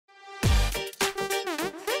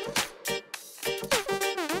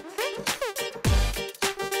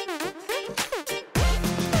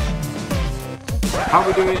How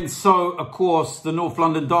we doing? So, of course, the North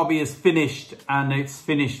London derby is finished, and it's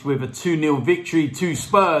finished with a 2-0 victory to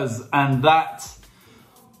Spurs, and that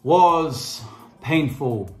was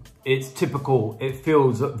painful. It's typical. It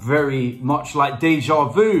feels very much like deja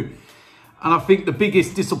vu. And I think the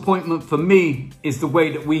biggest disappointment for me is the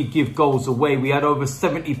way that we give goals away. We had over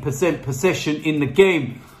 70% possession in the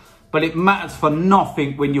game, but it matters for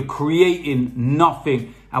nothing when you're creating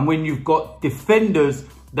nothing and when you've got defenders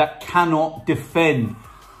that cannot defend.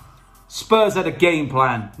 Spurs had a game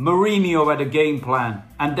plan. Mourinho had a game plan,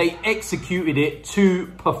 and they executed it to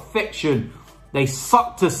perfection. They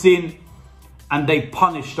sucked us in and they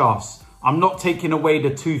punished us. I'm not taking away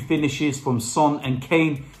the 2 finishes from Son and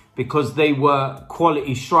Kane because they were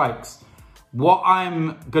quality strikes. What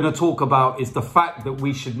I'm going to talk about is the fact that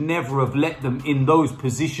we should never have let them in those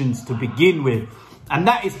positions to begin with. And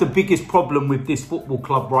that is the biggest problem with this football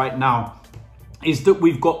club right now, is that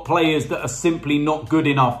we've got players that are simply not good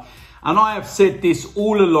enough. And I have said this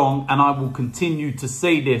all along, and I will continue to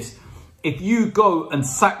say this. If you go and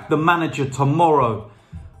sack the manager tomorrow,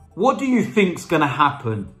 what do you think's going to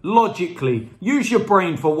happen? Logically, use your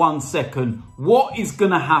brain for 1 second. What is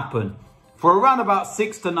going to happen? For around about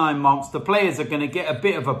 6 to 9 months, the players are going to get a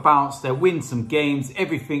bit of a bounce. They'll win some games.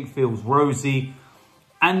 Everything feels rosy.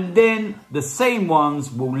 And then the same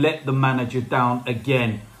ones will let the manager down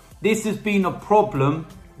again. This has been a problem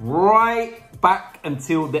right back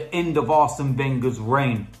until the end of Arsene Wenger's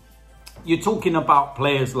reign. You're talking about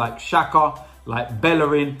players like Xhaka, like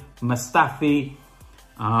Bellerin, Mustafi,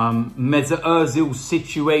 Mesut Ozil's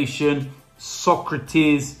situation,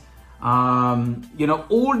 Sokratis, you know,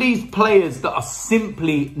 all these players that are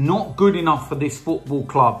simply not good enough for this football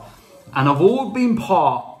club and have all been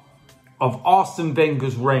part of Arsene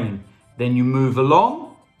Wenger's reign. Then you move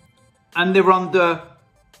along and they're under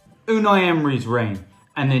Unai Emery's reign,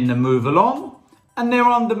 and then they move along and they're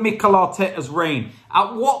under Mikel Arteta's reign.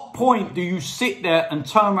 At what point do you sit there and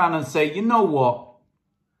turn around and say, you know what,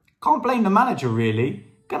 can't blame the manager really,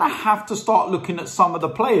 gonna have to start looking at some of the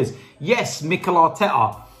players. Yes, Mikel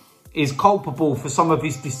Arteta is culpable for some of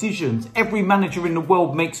his decisions. Every manager in the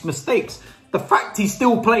world makes mistakes. The fact he's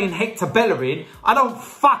still playing Hector Bellerin, I don't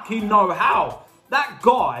fucking know how. That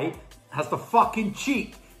guy has the fucking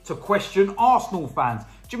cheek to question Arsenal fans.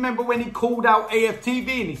 Do you remember when he called out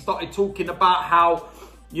AFTV and he started talking about how,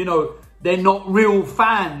 you know, they're not real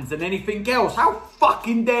fans and anything else? How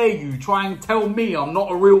fucking dare you try and tell me I'm not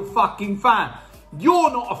a real fucking fan?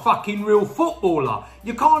 You're not a fucking real footballer.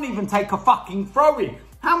 You can't even take a fucking throw-in.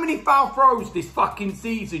 How many foul throws this fucking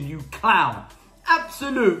season, you clown?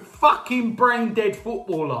 Absolute fucking brain-dead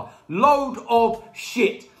footballer. Load of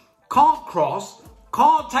shit. Can't cross.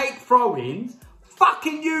 Can't take throw-ins.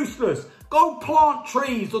 Fucking useless. Go plant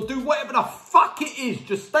trees or do whatever the fuck it is.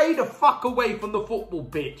 Just stay the fuck away from the football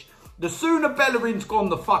pitch. The sooner Bellerin's gone,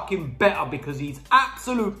 the fucking better, because he's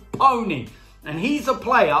absolute pony. And he's a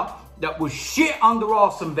player that was shit under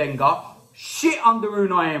Arsene Wenger, shit under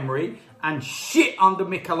Unai Emery, and shit under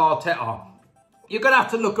Mikel Arteta. You're going to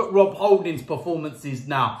have to look at Rob Holding's performances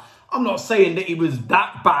now. I'm not saying that he was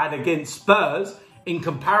that bad against Spurs in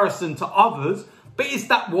comparison to others, but is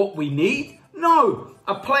that what we need? No.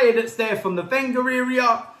 A player that's there from the Wenger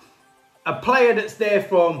era, a player that's there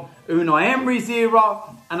from Unai Emery's era,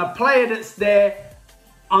 and a player that's there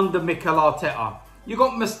under Mikel Arteta. You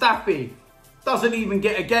got Mustafi, doesn't even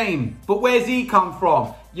get a game. But where's he come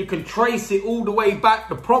from? You can trace it all the way back.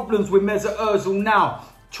 The problems with Mesut Ozil now,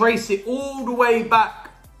 trace it all the way back.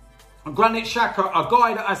 Granit Xhaka, a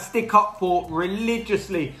guy that I stick up for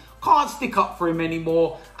religiously. Can't stick up for him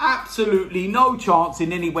anymore. Absolutely no chance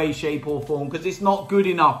in any way, shape or form, because it's not good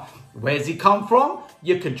enough. Where's he come from?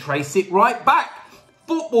 You can trace it right back.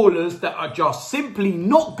 Footballers that are just simply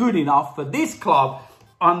not good enough for this club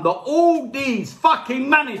under all these fucking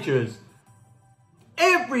managers.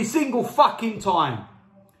 Every single fucking time.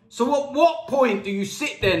 So at what point do you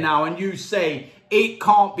sit there now and you say, it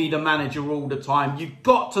can't be the manager all the time? You've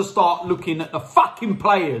got to start looking at the fucking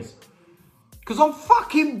players. Because I'm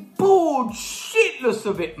fucking bored shitless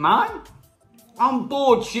of it, man. I'm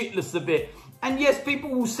bored shitless of it. And yes,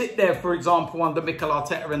 people will sit there, for example, under Mikel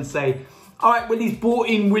Arteta and say, all right, well, he's brought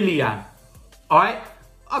in Willian. All right?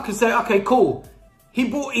 I can say, okay, cool. He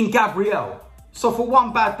brought in Gabriel. So for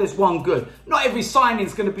one bad, there's one good. Not every signing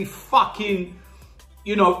is going to be fucking,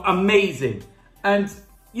 you know, amazing. And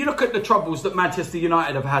you look at the troubles that Manchester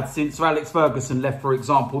United have had since Sir Alex Ferguson left, for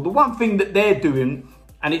example. The one thing that they're doing,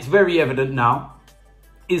 and it's very evident now,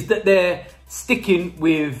 is that they're sticking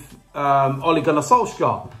with Ole Gunnar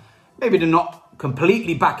Solskjaer. Maybe they're not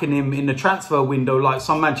completely backing him in the transfer window like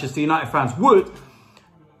some Manchester United fans would,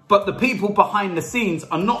 But the people behind the scenes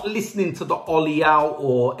are not listening to the Ollie out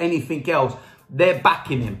or anything else. They're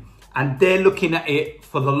backing him. And they're looking at it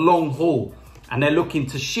for the long haul. And they're looking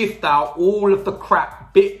to shift out all of the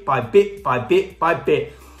crap bit by bit by bit by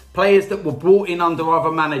bit. Players that were brought in under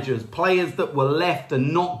other managers. Players that were left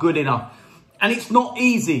and not good enough. And it's not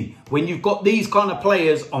easy when you've got these kind of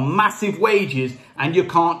players on massive wages and you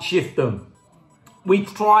can't shift them. We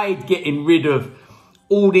tried getting rid of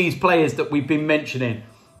all these players that we've been mentioning.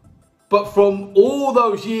 But from all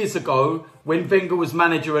those years ago, when Wenger was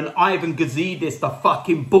manager and Ivan Gazidis, the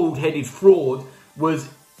fucking bald-headed fraud, was,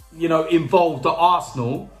 you know, involved at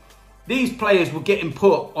Arsenal, these players were getting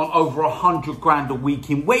put on over 100 grand a week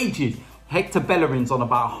in wages. Hector Bellerin's on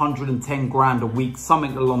about 110 grand a week,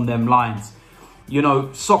 something along them lines. You know,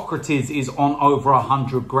 Sokratis is on over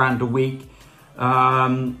 100 grand a week.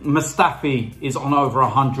 Mustafi is on over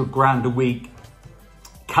 100 grand a week.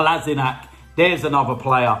 Kolasinac, there's another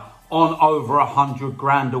player, on over 100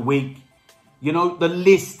 grand a week. You know, the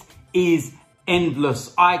list is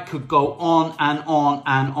endless. I could go on and on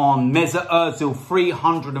and on. Mesut Ozil,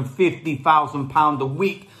 £350,000 a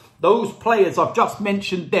week. Those players I've just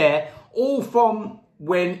mentioned there, all from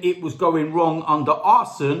when it was going wrong under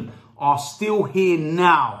Arsene, are still here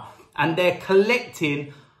now. And they're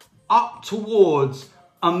collecting up towards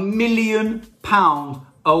 £1 million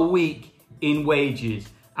a week in wages.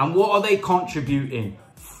 And what are they contributing?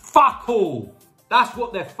 Fuck all. That's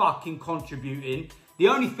what they're fucking contributing. The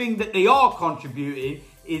only thing that they are contributing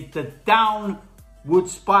is the downward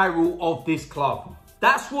spiral of this club.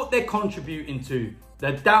 That's what they're contributing to.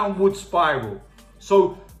 The downward spiral.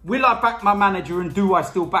 So will I back my manager and do I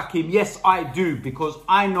still back him? Yes, I do, because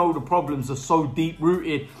I know the problems are so deep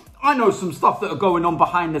rooted. I know some stuff that are going on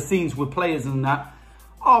behind the scenes with players and that.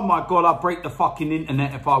 Oh my God, I'd break the fucking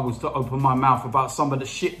internet if I was to open my mouth about some of the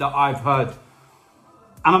shit that I've heard.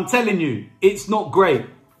 And I'm telling you, it's not great.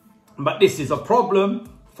 But this is a problem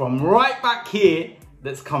from right back here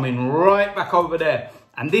that's coming right back over there.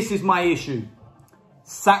 And this is my issue.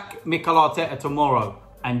 Sack Mikel Arteta tomorrow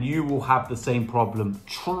and you will have the same problem.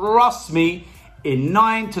 Trust me, in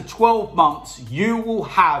 9 to 12 months, you will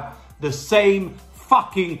have the same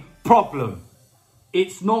fucking problem.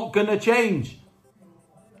 It's not going to change.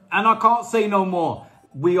 And I can't say no more.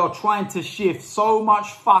 We are trying to shift so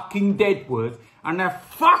much fucking deadwood and they're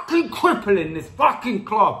fucking crippling this fucking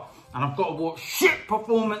club. And I've got to watch shit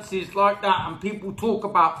performances like that and people talk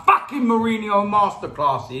about fucking Mourinho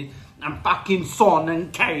masterclasses and fucking Son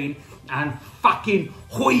and Kane and fucking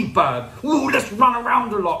Højbjerg. Ooh, let's run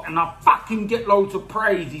around a lot and I fucking get loads of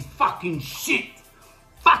praise. He's fucking shit.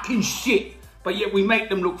 Fucking shit. But yet we make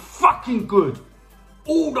them look fucking good.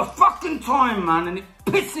 All the fucking time, man. And it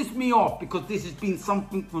pisses me off because this has been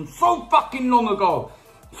something from so fucking long ago.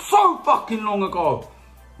 So fucking long ago.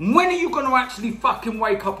 When are you going to actually fucking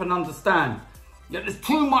wake up and understand that there's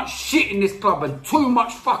too much shit in this club and too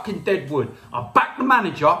much fucking deadwood? I back the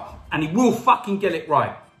manager and he will fucking get it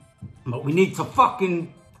right. But we need to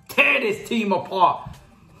fucking tear this team apart.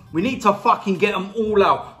 We need to fucking get them all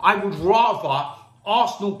out. I would rather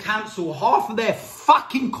Arsenal cancel half of their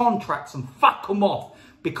fucking contracts and fuck them off.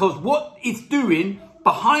 Because what it's doing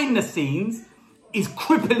behind the scenes is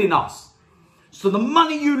crippling us. So the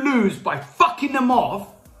money you lose by fucking them off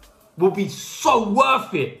will be so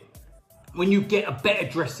worth it when you get a better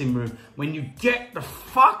dressing room, when you get the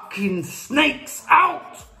fucking snakes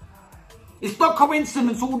out. It's no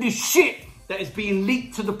coincidence all this shit that is being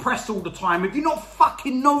leaked to the press all the time. Have you not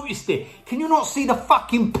fucking noticed it? Can you not see the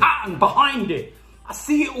fucking pattern behind it? I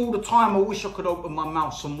see it all the time. I wish I could open my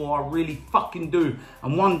mouth some more. I really fucking do.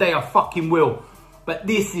 And one day I fucking will. But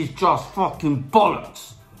this is just fucking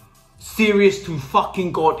bollocks. Serious to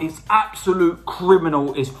fucking God. It's absolute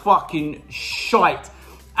criminal. It's fucking shite.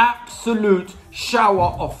 Absolute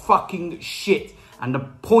shower of fucking shit. And the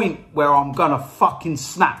point where I'm gonna fucking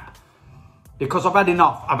snap. Because I've had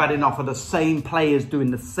enough. I've had enough of the same players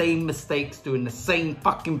doing the same mistakes, doing the same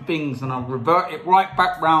fucking things. And I'll revert it right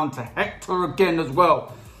back round to Hector again as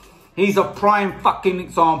well. He's a prime fucking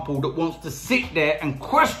example that wants to sit there and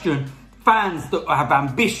question fans that have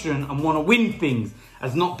ambition and want to win things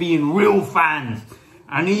as not being real fans.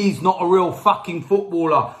 And he's not a real fucking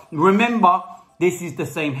footballer. Remember, this is the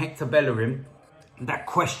same Hector Bellerin that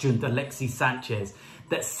questioned Alexis Sanchez,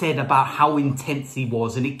 that said about how intense he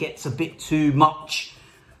was and it gets a bit too much.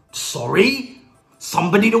 Sorry?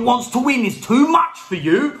 Somebody that wants to win is too much for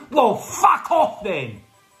you? Well, fuck off then.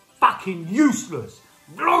 Fucking useless.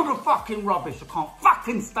 Load of fucking rubbish. I can't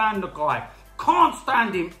fucking stand the guy. Can't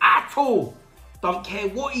stand him at all. Don't care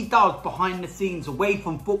what he does behind the scenes, away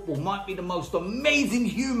from football. Might be the most amazing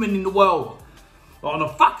human in the world. But on a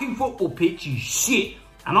fucking football pitch, you shit.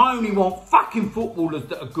 And I only want fucking footballers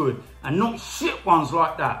that are good and not shit ones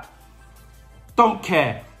like that. Don't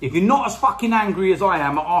care. If you're not as fucking angry as I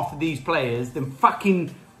am after these players, then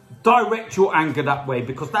fucking direct your anger that way,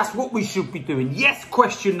 because that's what we should be doing. Yes,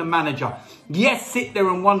 question the manager. Yes, sit there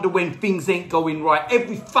and wonder when things ain't going right.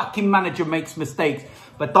 Every fucking manager makes mistakes.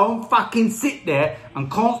 But don't fucking sit there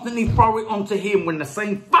and constantly throw it onto him when the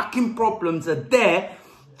same fucking problems are there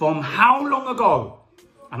from how long ago?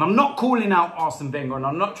 And I'm not calling out Arsene Wenger, and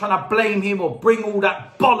I'm not trying to blame him or bring all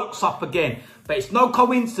that bollocks up again. But it's no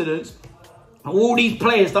coincidence all these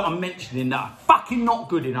players that I'm mentioning that are fucking not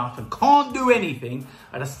good enough and can't do anything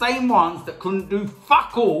are the same ones that couldn't do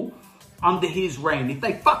fuck all under his reign. If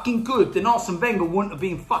they fucking could, then Arsene Wenger wouldn't have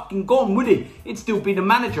been fucking gone, would he? He'd still be the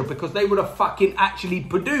manager, because they would have fucking actually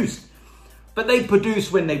produced. But they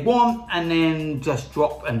produce when they want and then just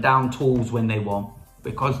drop and down tools when they want,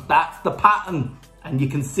 because that's the pattern. And you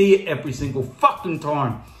can see it every single fucking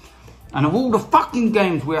time. And of all the fucking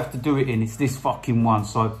games we have to do it in, it's this fucking one.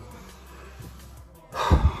 So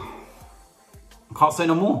I can't say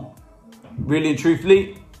no more. Really and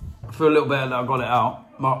truthfully, I feel a little better that I got it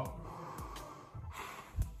out. But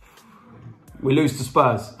we lose to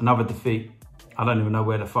Spurs, another defeat. I don't even know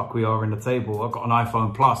where the fuck we are in the table. I've got an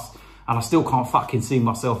iPhone Plus and I still can't fucking see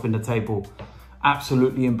myself in the table.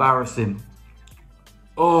 Absolutely embarrassing.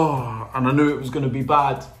 Oh, and I knew it was going to be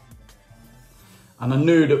bad. And I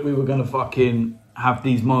knew that we were going to fucking have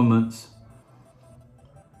these moments.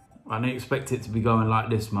 I didn't expect it to be going like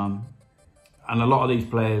this, man. And a lot of these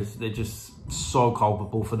players, they're just so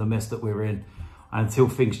culpable for the mess that we're in. And until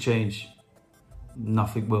things change,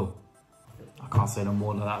 nothing will. I can't say no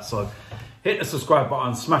more than that. So hit the subscribe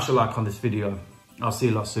button, smash a like on this video. I'll see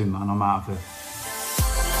you lot soon, man. I'm out of here.